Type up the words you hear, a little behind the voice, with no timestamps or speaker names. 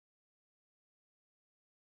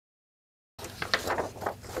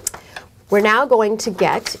We're now going to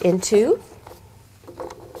get into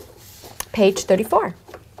page 34.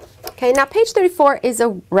 Okay, now page 34 is a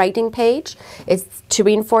writing page. It's to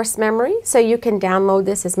reinforce memory, so you can download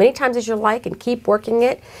this as many times as you like and keep working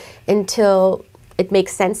it until it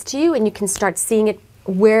makes sense to you and you can start seeing it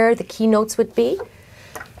where the keynotes would be.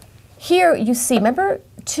 Here you see, remember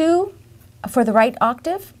 2 for the right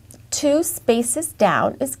octave, 2 spaces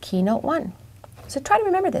down is keynote 1. So try to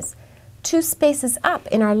remember this. 2 spaces up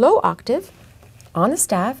in our low octave on the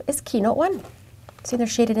staff is keynote 1. See, they're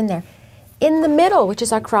shaded in there. In the middle, which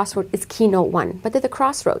is our crossroad, is keynote 1, but they're the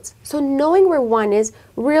crossroads. So knowing where 1 is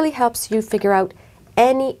really helps you figure out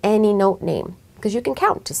any note name, because you can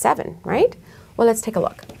count to 7, right? Well, let's take a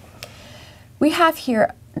look. We have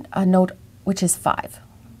here a note which is 5.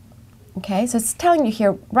 Okay, so it's telling you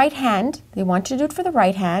here, right hand, they want you to do it for the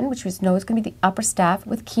right hand, which we know is going to be the upper staff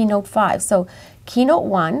with keynote 5. So keynote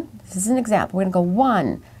 1, this is an example, we're going to go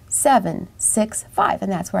 1, 7, 6, 5,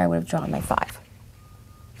 and that's where I would have drawn my 5.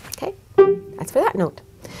 Okay, that's for that note.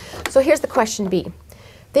 So here's the question B.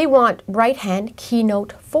 They want right hand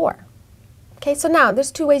keynote 4. Okay, so now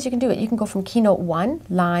there's 2 ways you can do it. You can go from keynote 1,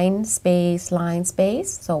 line, space,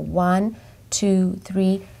 so 1, 2,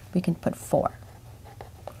 3, we can put 4.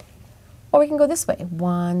 Or we can go this way,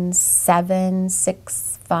 1, 7,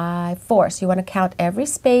 6, 5, 4. So you want to count every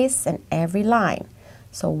space and every line.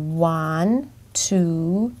 So 1,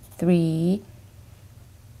 2, 3,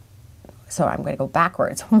 so I'm going to go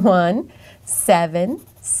backwards. 1, 7,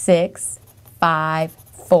 6, 5,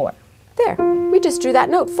 4. There, we just drew that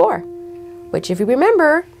note 4, which if you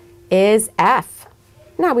remember is F.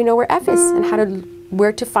 Now we know where F is and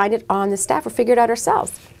where to find it on the staff. We figured it out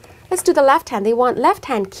ourselves. Let's do the left hand. They want left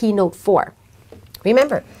hand keynote 4.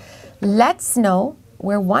 Remember, let's know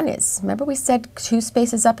where 1 is. Remember we said 2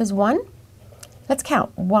 spaces up is 1? Let's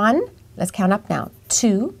count. 1, let's count up now.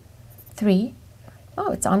 2, 3,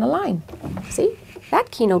 oh, it's on a line. See, that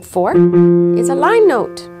keynote 4 is a line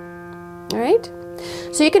note. All right,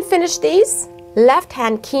 so you can finish these. Left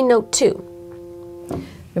hand keynote 2.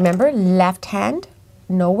 Remember, left hand,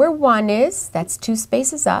 know where 1 is. That's 2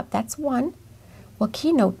 spaces up, that's 1. Well,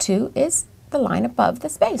 keynote 2 is the line above the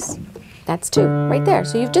space. That's 2, right there.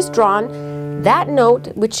 So you've just drawn that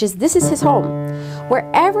note, which is, this is his home.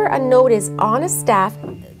 Wherever a note is on a staff,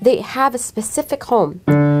 they have a specific home.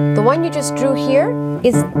 The one you just drew here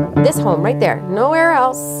is this home right there. Nowhere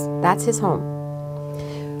else. That's his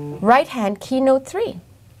home. Right hand keynote 3.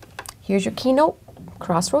 Here's your keynote,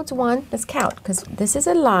 crossroads 1. Let's count, because this is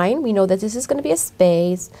a line. We know that this is going to be a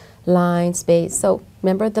space, line, space. So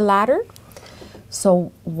remember the ladder?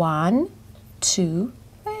 So 1, 2,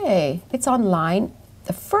 hey, it's on line,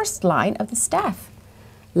 the first line of the staff.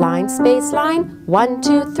 Line, space, line, 1,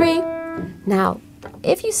 2, 3. Now,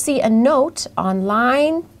 if you see a note on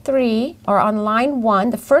line 3 or on line 1,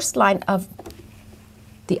 the first line of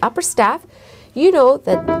the upper staff, you know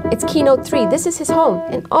that it's keynote 3. This is his home,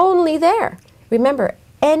 and only there. Remember,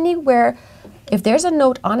 anywhere, if there's a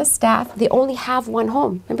note on a staff, they only have 1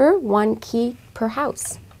 home. Remember, 1 key per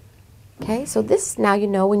house. Okay, so this, now you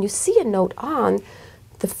know when you see a note on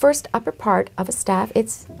the first upper part of a staff,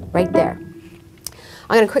 it's right there.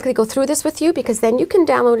 I'm going to quickly go through this with you because then you can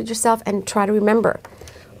download it yourself and try to remember.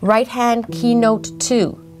 Right hand keynote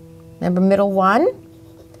 2. Remember middle 1?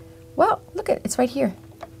 Well, look at it's right here.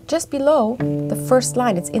 Just below the first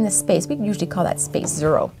line, it's in the space. We usually call that space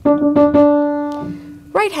 0.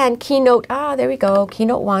 Right hand keynote, there we go,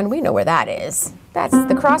 keynote 1. We know where that is. That's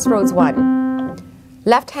the crossroads 1.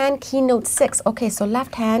 Left hand keynote 6. Okay, so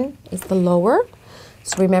left hand is the lower.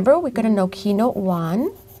 So remember, we're going to know keynote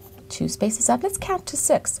 1, 2 spaces up. Let's count to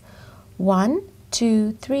 6. 1,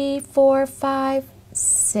 2, 3, 4, 5,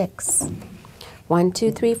 6. 1,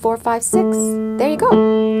 2, 3, 4, 5, 6. There you go.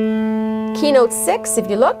 Keynote 6, if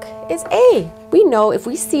you look, is A. We know if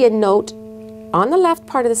we see a note on the left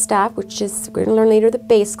part of the staff, which is, we're going to learn later, the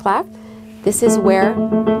bass clef, this is where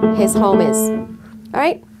his home is. All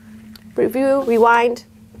right? Review, rewind,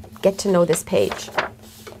 get to know this page.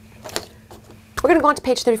 We're going to go on to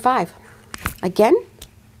page 35. Again,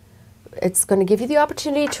 it's going to give you the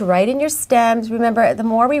opportunity to write in your stems. Remember, the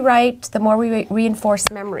more we write, the more we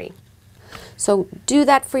reinforce memory. So do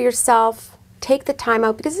that for yourself. Take the time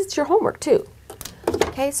out because it's your homework too.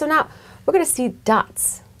 Okay, so now we're going to see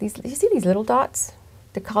dots. You see these little dots?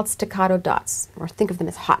 They're called staccato dots, or think of them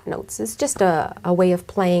as hot notes. It's just a way of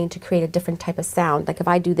playing to create a different type of sound. Like if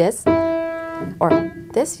I do this, or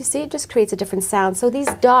this, you see, it just creates a different sound. So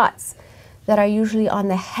these dots that are usually on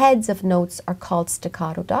the heads of notes are called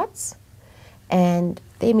staccato dots, and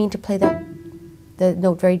they mean to play the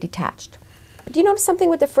note very detached. But do you notice something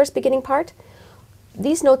with the first beginning part?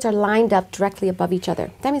 these notes are lined up directly above each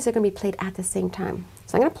other. That means they're going to be played at the same time.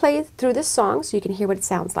 So I'm going to play through this song so you can hear what it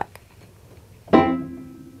sounds like.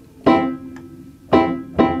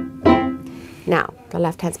 Now, the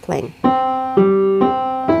left hand's playing. 5,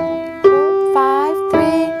 3,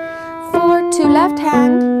 4, 2, left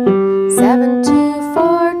hand. 7, 2,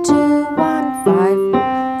 4, 2, 1,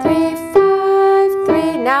 5, 3, 5,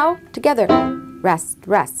 3. Now, together. Rest,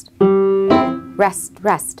 rest. Rest,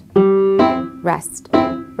 rest. Rest,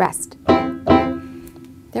 rest.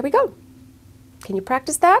 There we go. Can you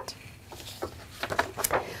practice that?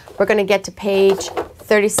 We're going to get to page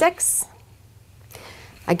 36.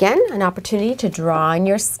 Again, an opportunity to draw in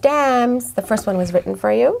your stems. The first one was written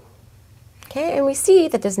for you. Okay, and we see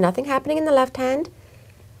that there's nothing happening in the left hand.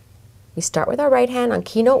 We start with our right hand on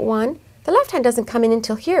keynote 1. The left hand doesn't come in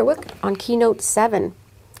until here. Look, on keynote 7.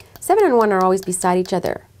 7 and 1 are always beside each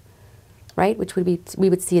other, right? Which would be, we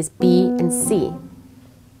would see as B and C.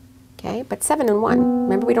 Okay, but 7 and 1.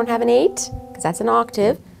 Remember, we don't have an 8, because that's an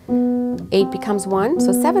octave. 8 becomes 1,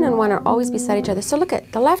 so 7 and 1 are always beside each other. So look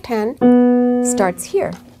at, the left hand starts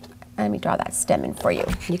here. And let me draw that stem in for you.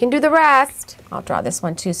 You can do the rest. I'll draw this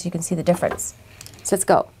one too so you can see the difference. So let's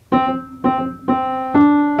go.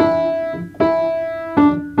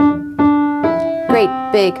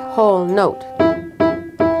 Great big whole note.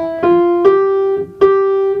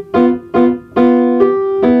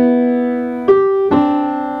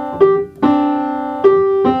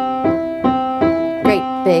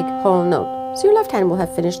 Big whole note. So your left hand will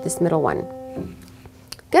have finished this middle one.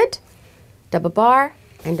 Good. Double bar,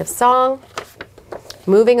 end of song.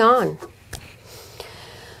 Moving on.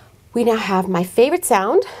 We now have my favorite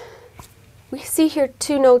sound. We see here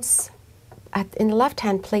 2 notes in the left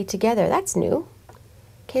hand played together. That's new.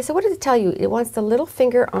 Okay, so what does it tell you? It wants the little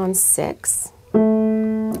finger on 6.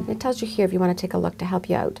 It tells you here if you want to take a look to help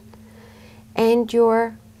you out. And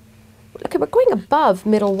your, okay, we're going above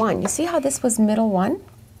middle 1. You see how this was middle 1?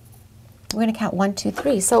 We're going to count 1, 2,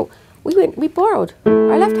 3. So we borrowed.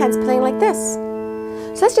 Our left hand's playing like this.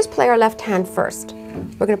 So let's just play our left hand first.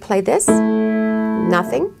 We're going to play this.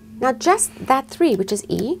 Nothing. Now just that 3, which is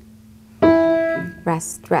E.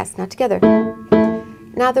 Rest, rest. Now together.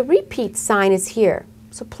 Now the repeat sign is here.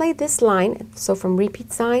 So play this line. So from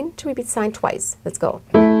repeat sign to repeat sign twice. Let's go.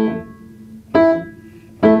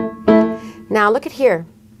 Now look at here.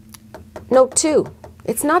 Note 2.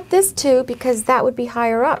 It's not this 2 because that would be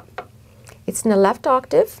higher up. It's in the left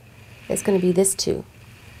octave. It's going to be this 2.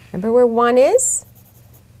 Remember where 1 is?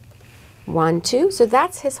 1, 2. So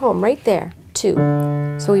that's his home right there.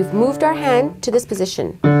 2. So we've moved our hand to this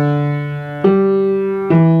position.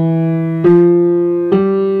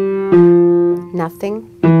 Nothing.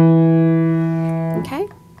 Okay?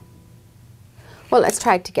 Well, let's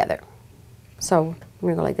try it together. So I'm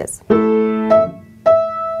going to go like this.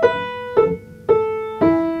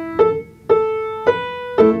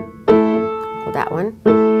 That one.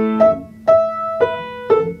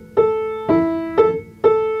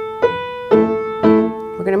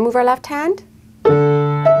 We're going to move our left hand.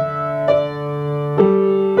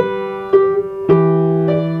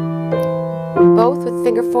 Both with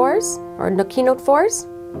finger 4s or no keynote 4s.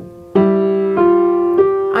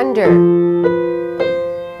 Under.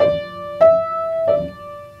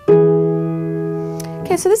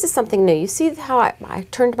 Okay, so this is something new. You see how I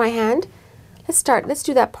turned my hand? Let's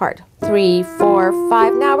do that part. 3, 4,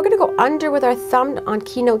 5. Now we're going to go under with our thumb on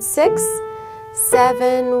keynote 6.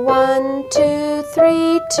 7, 1, 2,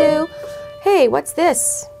 3, 2. Hey, what's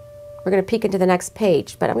this? We're going to peek into the next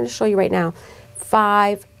page, but I'm going to show you right now.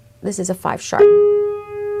 5. This is a 5 sharp.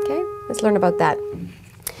 Okay, let's learn about that.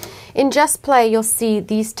 In Just Play, you'll see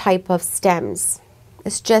these type of stems.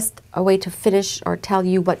 It's just a way to finish or tell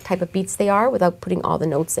you what type of beats they are without putting all the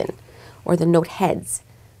notes in, or the note heads.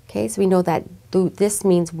 Okay, so we know that this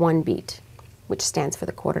means 1 beat, which stands for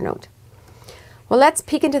the quarter note. Well, let's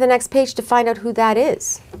peek into the next page to find out who that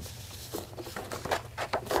is.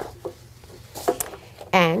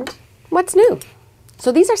 And what's new?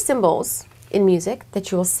 So these are symbols in music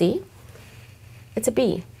that you will see. It's a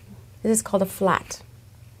B. This is called a flat.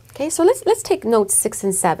 Okay, so let's take notes 6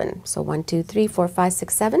 and 7. So 1, 2, 3, 4, 5,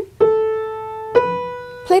 6, 7.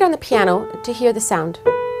 Play it on the piano to hear the sound.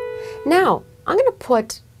 Now, I'm going to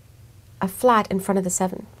put a flat in front of the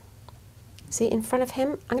 7. See, in front of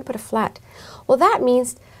him, I'm going to put a flat. Well, that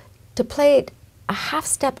means to play it a half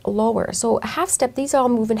step lower. So a half step, these all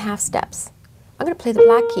move in half steps. I'm going to play the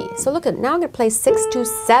black key. So look at, now I'm going to play 6 to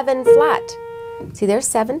 7 flat. See, there's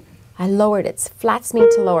 7. I lowered it. Flats mean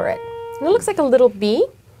to lower it. And it looks like a little B.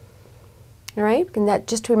 All right, and that,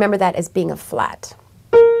 just to remember that as being a flat.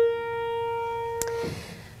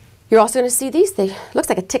 You're also going to see these. They looks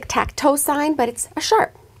like a tic-tac-toe sign, but it's a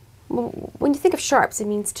sharp. When you think of sharps, it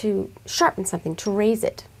means to sharpen something, to raise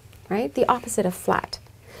it, right? The opposite of flat.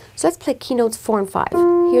 So let's play keynotes 4 and 5.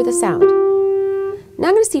 Hear the sound. Now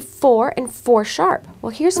I'm going to see 4 and 4 sharp.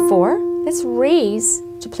 Well, here's 4. Let's raise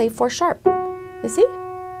to play 4 sharp. You see?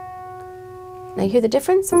 Now you hear the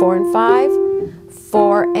difference? 4 and 5,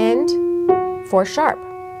 4 and 4 sharp.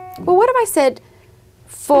 Well, what if I said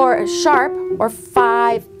 4 sharp or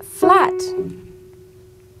 5 flat?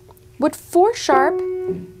 Would 4 sharp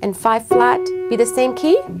and 5 flat be the same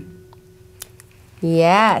key?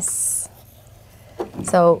 Yes.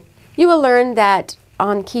 So you will learn that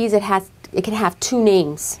on keys it can have 2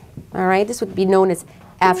 names. All right, this would be known as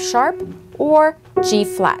F sharp or G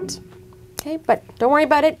flat. Okay, but don't worry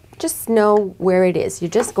about it. Just know where it is. You're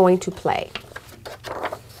just going to play.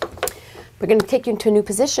 We're going to take you into a new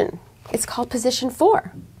position. It's called position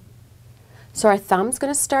 4. So our thumb's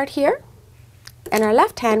going to start here, and our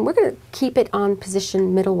left hand, we're going to keep it on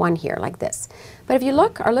position middle 1 here, like this. But if you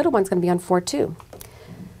look, our little one's going to be on 4 too.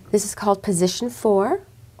 This is called position 4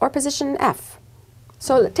 or position F.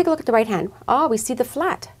 So take a look at the right hand. Oh, we see the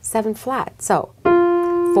flat, 7 flat. So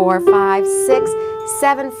 4, 5, 6,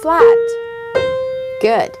 7 flat.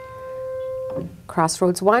 Good.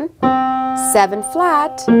 Crossroads 1, 7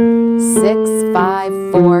 flat, 6,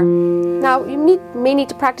 5, 4. Now you may need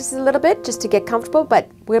to practice it a little bit just to get comfortable, but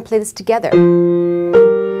we're going to play this together.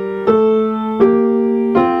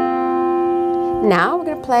 Now we're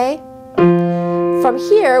going to play. From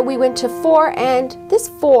here we went to 4, and this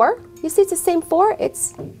 4, you see it's the same 4,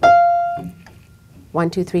 it's 1,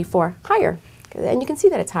 2, 3, 4, higher. And you can see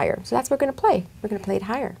that it's higher. So that's what we're going to play. We're going to play it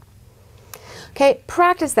higher. Okay,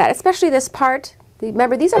 practice that, especially this part.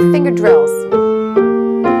 Remember, these are finger drills.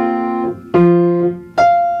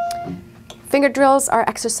 Finger drills are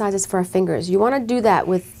exercises for our fingers. You want to do that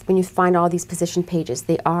when you find all these position pages.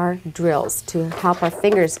 They are drills to help our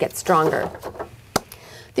fingers get stronger.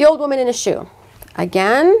 The old woman in a shoe.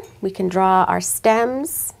 Again, we can draw our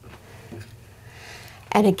stems.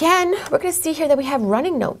 And again, we're going to see here that we have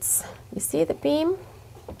running notes. You see the beam?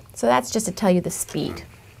 So that's just to tell you the speed.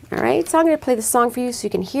 All right, so I'm going to play the song for you so you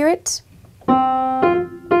can hear it.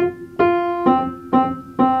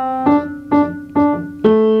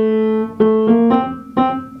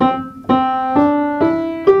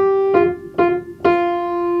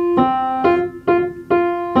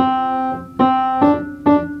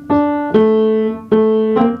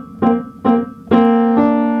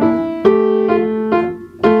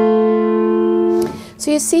 So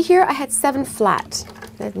you see here, I had 7 flat.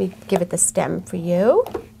 Let me give it the stem for you.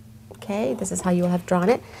 Okay, this is how you will have drawn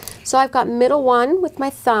it. So I've got middle 1 with my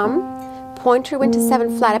thumb, pointer went to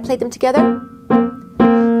 7 flat. I played them together.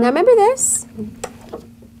 Now remember this,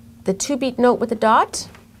 the 2-beat note with the dot.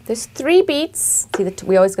 There's 3 beats. See,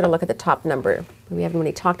 we always going to look at the top number. We haven't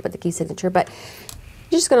really talked about the key signature, but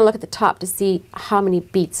you're just going to look at the top to see how many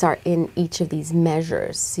beats are in each of these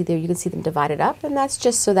measures. See there, you can see them divided up, and that's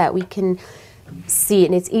just so that we can see,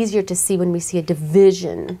 and it's easier to see when we see a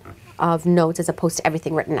division of notes as opposed to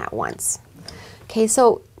everything written at once. Okay,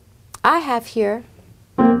 so I have here,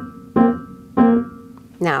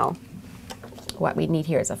 now what we need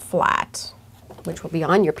here is a flat, which will be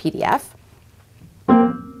on your PDF.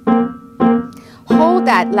 Hold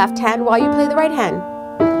that left hand while you play the right hand.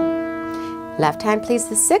 Left hand plays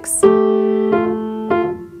the 6.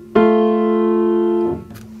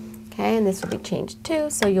 Okay, and this will be changed too,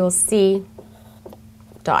 so you'll see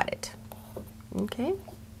dotted. Okay.